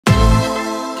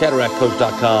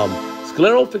CataractCoach.com.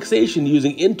 Scleral fixation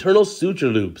using internal suture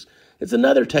loops. It's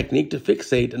another technique to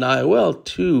fixate an IOL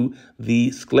to the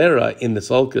sclera in the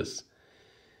sulcus.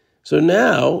 So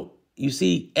now you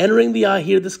see entering the eye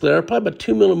here, the sclera, probably about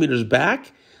 2 millimeters back,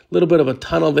 a little bit of a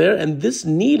tunnel there, and this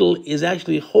needle is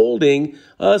actually holding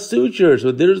a suture.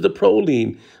 So there's the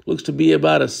Prolene. Looks to be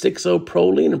about a 6.0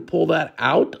 Prolene, and pull that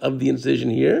out of the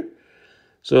incision here.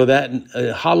 So that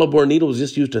hollow bore needle was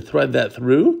just used to thread that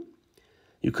through.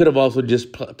 You could have also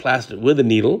just plastered it with a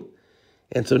needle.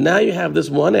 And so now you have this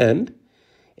one end.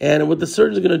 And what the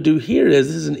surgeon's going to do here is,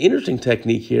 this is an interesting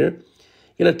technique here.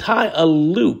 You're going to tie a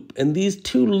loop, and these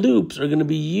two loops are going to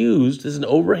be used. There's an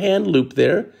overhand loop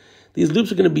there. These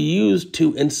loops are going to be used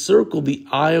to encircle the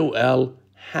IOL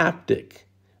haptic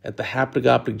at the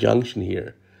haptic-optic junction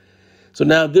here. So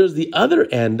now there's the other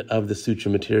end of the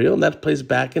suture material, and that's placed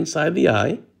back inside the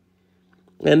eye.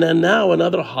 And then now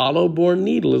another hollow bore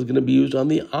needle is going to be used on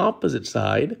the opposite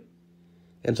side.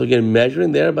 And so again,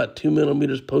 measuring there about 2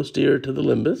 millimeters posterior to the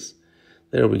limbus.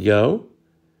 There we go.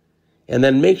 And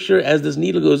then make sure as this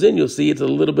needle goes in, you'll see it's a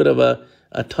little bit of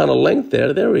a tunnel length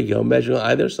there. There we go, measuring on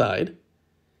either side.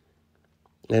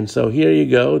 And so here you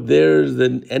go. There's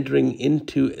the entering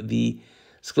into the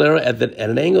sclera at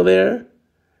an angle there.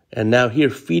 And now here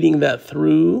feeding that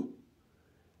through.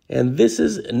 And this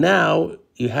is now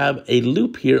you have a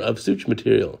loop here of suture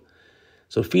material.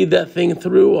 So feed that thing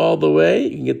through all the way.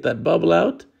 You can get that bubble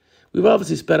out. We've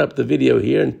obviously sped up the video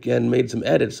here and made some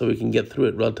edits so we can get through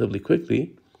it relatively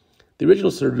quickly. The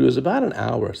original surgery was about an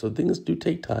hour, so things do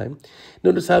take time.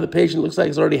 Notice how the patient looks like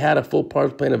he's already had a full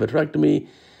pars plana vitrectomy.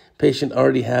 Patient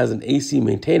already has an AC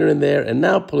maintainer in there, and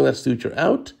now pulling that suture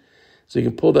out. So you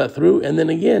can pull that through, and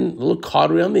then again, a little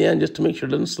cautery on the end just to make sure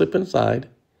it doesn't slip inside.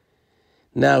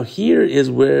 Now here is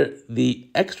where the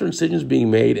extra incision is being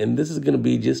made, and this is going to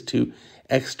be just to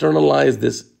externalize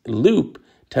this loop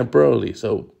temporarily.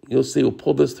 So you'll see we'll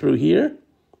pull this through here.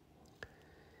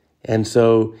 And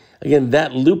so again,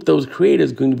 that loop that was created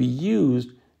is going to be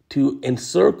used to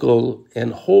encircle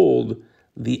and hold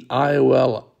the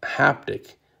IOL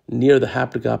haptic near the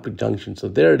haptic-optic junction. So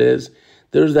there it is.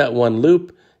 There's that one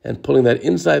loop, and pulling that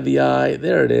inside the eye.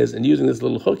 There it is. And using this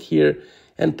little hook here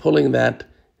and pulling that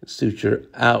suture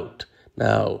out.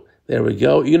 Now, there we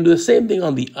go. You're going to do the same thing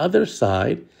on the other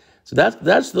side. So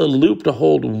that's the loop to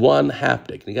hold one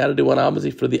haptic. You got to do one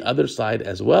obviously for the other side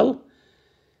as well.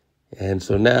 And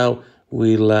so now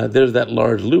there's that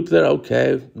large loop there.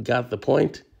 Okay, got the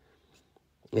point.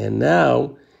 And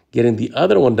now getting the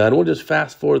other one done. We'll just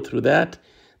fast forward through that.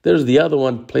 There's the other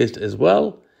one placed as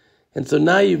well. And so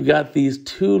now you've got these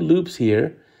two loops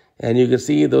here, and you can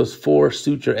see those 4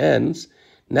 suture ends.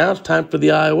 Now it's time for the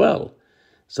IOL.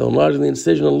 So enlarging the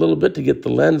incision a little bit to get the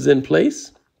lens in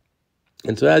place.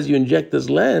 And so as you inject this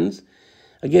lens,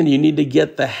 again, you need to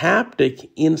get the haptic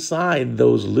inside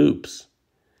those loops.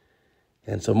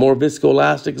 And so more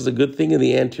viscoelastic is a good thing in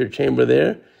the anterior chamber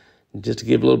there, just to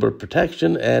give a little bit of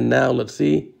protection. And now let's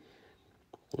see,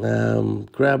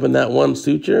 grabbing that one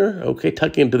suture, okay,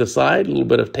 tucking it to the side, a little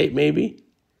bit of tape maybe.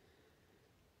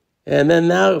 And then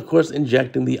now, of course,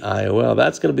 injecting the IOL.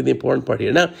 That's going to be the important part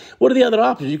here. Now, what are the other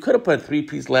options? You could have put a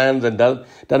 3-piece lens and done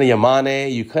a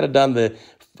Yamane. You could have done the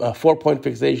 4-point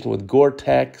fixation with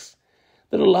Gore-Tex.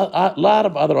 There are a lot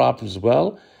of other options as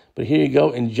well. But here you go,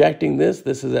 injecting this.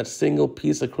 This is that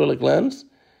single-piece acrylic lens.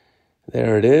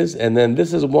 There it is. And then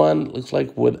this is one, looks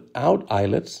like without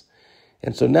eyelets.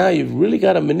 And so now you've really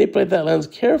got to manipulate that lens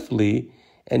carefully,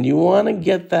 and you want to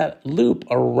get that loop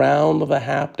around the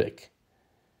haptic.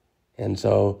 And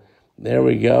so there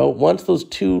we go. Once those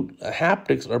 2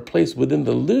 haptics are placed within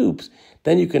the loops,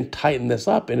 then you can tighten this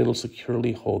up and it'll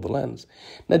securely hold the lens.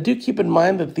 Now do keep in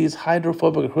mind that these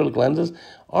hydrophobic acrylic lenses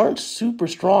aren't super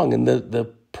strong, and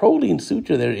the Prolene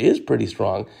suture there is pretty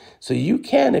strong. So you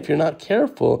can, if you're not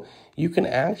careful, you can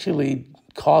actually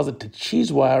cause it to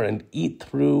cheese wire and eat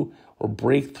through or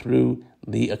break through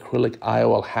the acrylic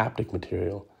IOL haptic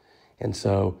material. And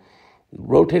so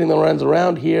rotating the lens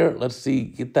around here, let's see,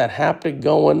 get that haptic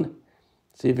going.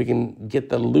 See if we can get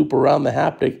the loop around the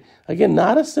haptic. Again,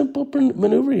 not a simple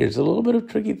maneuver here. It's a little bit of a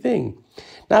tricky thing.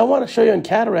 Now I want to show you on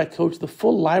Cataract Coach the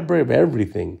full library of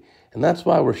everything. And that's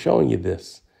why we're showing you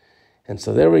this. And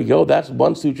so there we go. That's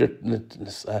one suture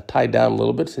tied down a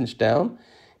little bit, cinched down.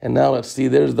 And now let's see,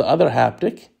 there's the other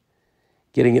haptic.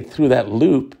 Getting it through that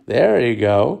loop. There you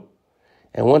go.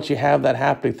 And once you have that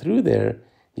haptic through there,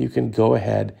 you can go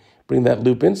ahead, bring that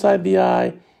loop inside the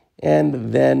eye,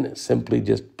 and then simply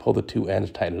just pull the 2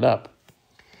 ends, tighten it up.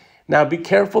 Now be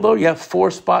careful though, you have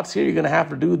 4 spots here. You're going to have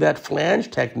to do that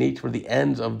flange technique for the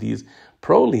ends of these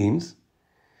Prolenes.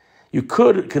 You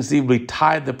could conceivably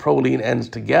tie the Prolene ends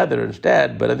together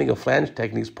instead, but I think a flange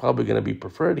technique is probably going to be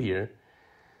preferred here.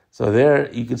 So there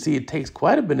you can see it takes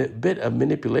quite a bit of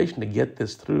manipulation to get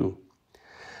this through.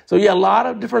 So yeah, a lot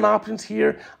of different options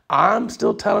here. I'm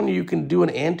still telling you, you can do an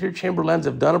anterior chamber lens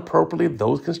if done appropriately.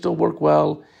 Those can still work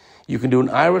well. You can do an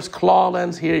iris claw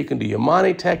lens here. You can do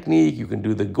Yamane technique. You can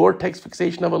do the Gore-Tex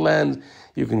fixation of a lens.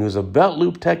 You can use a belt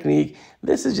loop technique.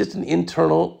 This is just an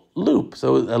internal loop.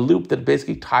 So a loop that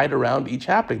basically tied around each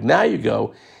haptic. Now you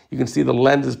can see the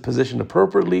lens is positioned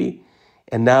appropriately.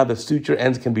 And now the suture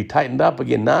ends can be tightened up.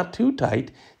 Again, not too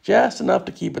tight, just enough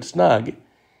to keep it snug.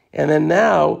 And then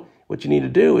now what you need to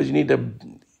do is you need to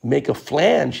make a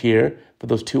flange here for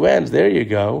those two ends. There you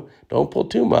go. Don't pull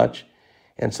too much.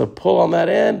 And so pull on that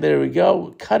end. There we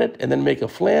go. Cut it and then make a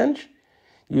flange.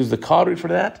 Use the cautery for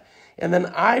that. And then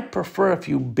I prefer if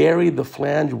you bury the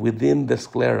flange within the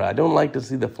sclera. I don't like to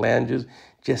see the flanges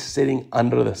just sitting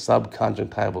under the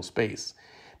subconjunctival space,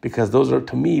 because those are,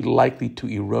 to me, likely to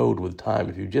erode with time.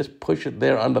 If you just push it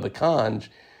there under the conj,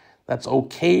 that's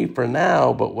okay for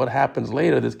now, but what happens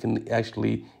later, this can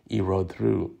actually erode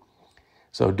through.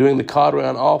 So doing the cautery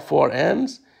on all four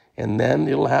ends, and then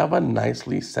you'll have a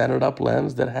nicely centered up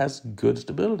lens that has good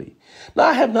stability. Now,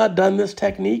 I have not done this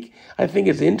technique. I think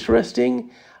it's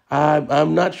interesting.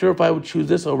 I'm not sure if I would choose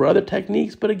this over other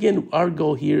techniques, but again, our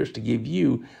goal here is to give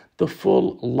you the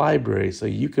full library so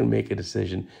you can make a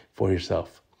decision for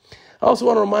yourself. I also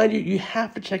want to remind you, you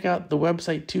have to check out the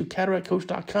website too,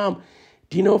 CataractCoach.com.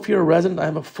 Do you know if you're a resident, I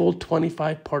have a full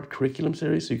 25-part curriculum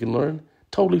series so you can learn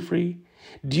totally free.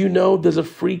 Do you know there's a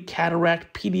free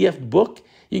cataract PDF book?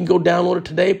 You can go download it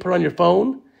today, put it on your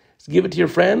phone, give it to your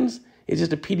friends. It's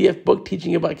just a PDF book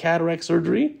teaching you about cataract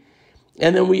surgery.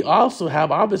 And then we also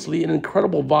have, obviously, an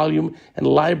incredible volume and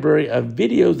library of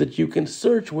videos that you can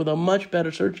search with a much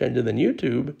better search engine than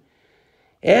YouTube.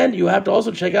 And you have to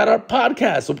also check out our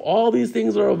podcast. So if all these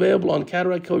things are available on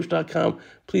CataractCoach.com,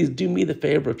 please do me the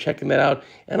favor of checking that out.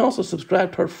 And also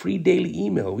subscribe to our free daily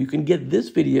email. You can get this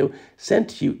video sent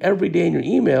to you every day in your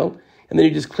email. And then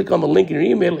you just click on the link in your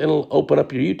email, and it'll open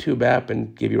up your YouTube app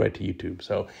and give you right to YouTube.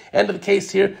 So end of the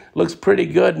case here. Looks pretty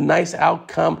good. Nice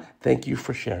outcome. Thank you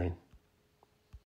for sharing.